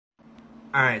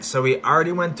All right, so we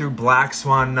already went through Black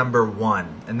Swan number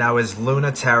 1, and that was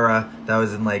Luna Terra. That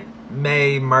was in like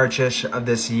May, March-ish of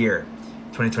this year,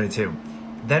 2022.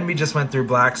 Then we just went through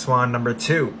Black Swan number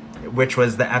 2, which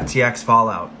was the FTX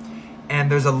fallout.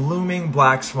 And there's a looming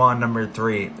Black Swan number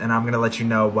 3, and I'm gonna let you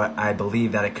know what I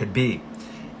believe that it could be.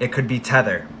 It could be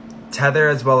Tether. Tether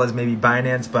as well as maybe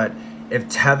Binance, but if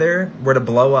Tether were to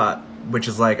blow up, which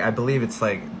is like, I believe it's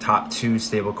like top 2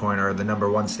 stablecoin or the number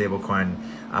 1 stablecoin.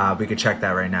 We could check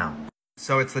that right now.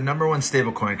 So it's the number 1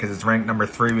 stablecoin because it's ranked number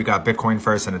 3. We got Bitcoin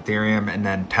first and Ethereum and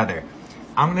then Tether.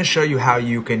 I'm going to show you how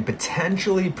you can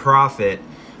potentially profit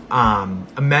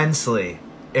immensely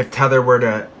if Tether were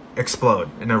to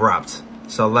explode and erupt.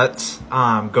 So let's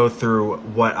go through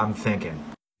what I'm thinking.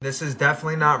 This is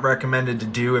definitely not recommended to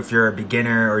do if you're a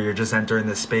beginner or you're just entering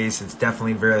the space. It's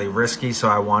definitely very risky, so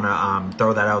I want to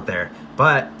throw that out there.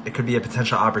 But it could be a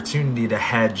potential opportunity to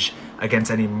hedge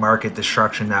against any market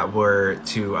destruction that were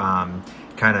to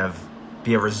kind of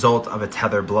be a result of a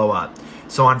Tether blow up.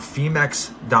 So on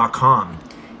Femex.com,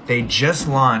 they just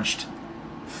launched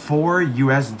 4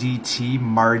 USDT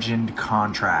margined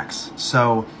contracts.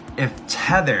 So if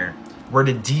Tether were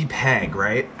to depeg,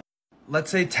 right? Let's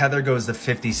say Tether goes to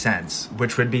 50 cents,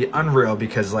 which would be unreal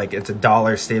because like it's a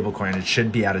dollar stablecoin. It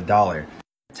should be at $1.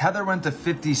 Tether went to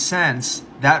 50 cents.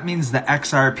 That means the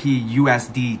XRP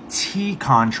USDT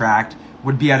contract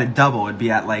would be at a double. It'd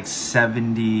be at like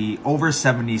over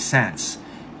 70 cents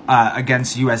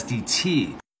against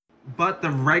USDT. But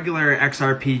the regular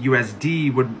XRP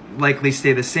USD would likely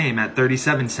stay the same at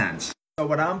 37 cents. So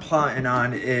what I'm plotting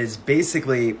on is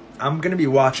basically I'm going to be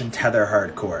watching Tether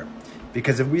hardcore.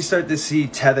 Because if we start to see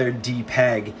Tether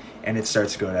depeg and it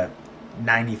starts to go to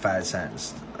 95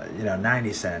 cents,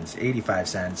 90 cents, 85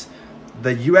 cents,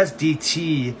 the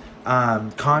USDT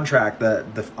contract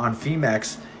on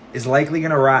Femex is likely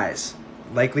going to rise.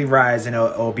 And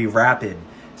it'll be rapid.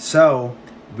 So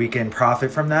we can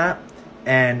profit from that.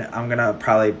 And I'm going to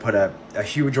probably put a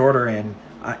huge order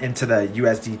into the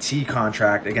USDT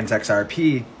contract against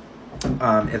XRP.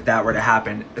 If that were to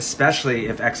happen, especially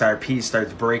if XRP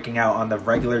starts breaking out on the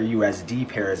regular USD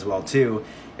pair as well too,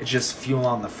 it's just fuel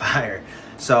on the fire.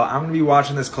 So I'm going to be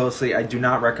watching this closely. I do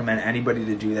not recommend anybody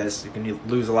to do this. You can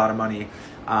lose a lot of money,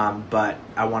 but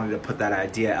I wanted to put that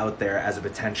idea out there as a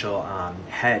potential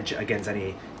hedge against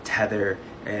any Tether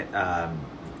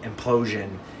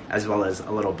implosion, as well as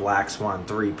a little Black Swan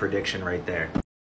 3 prediction right there.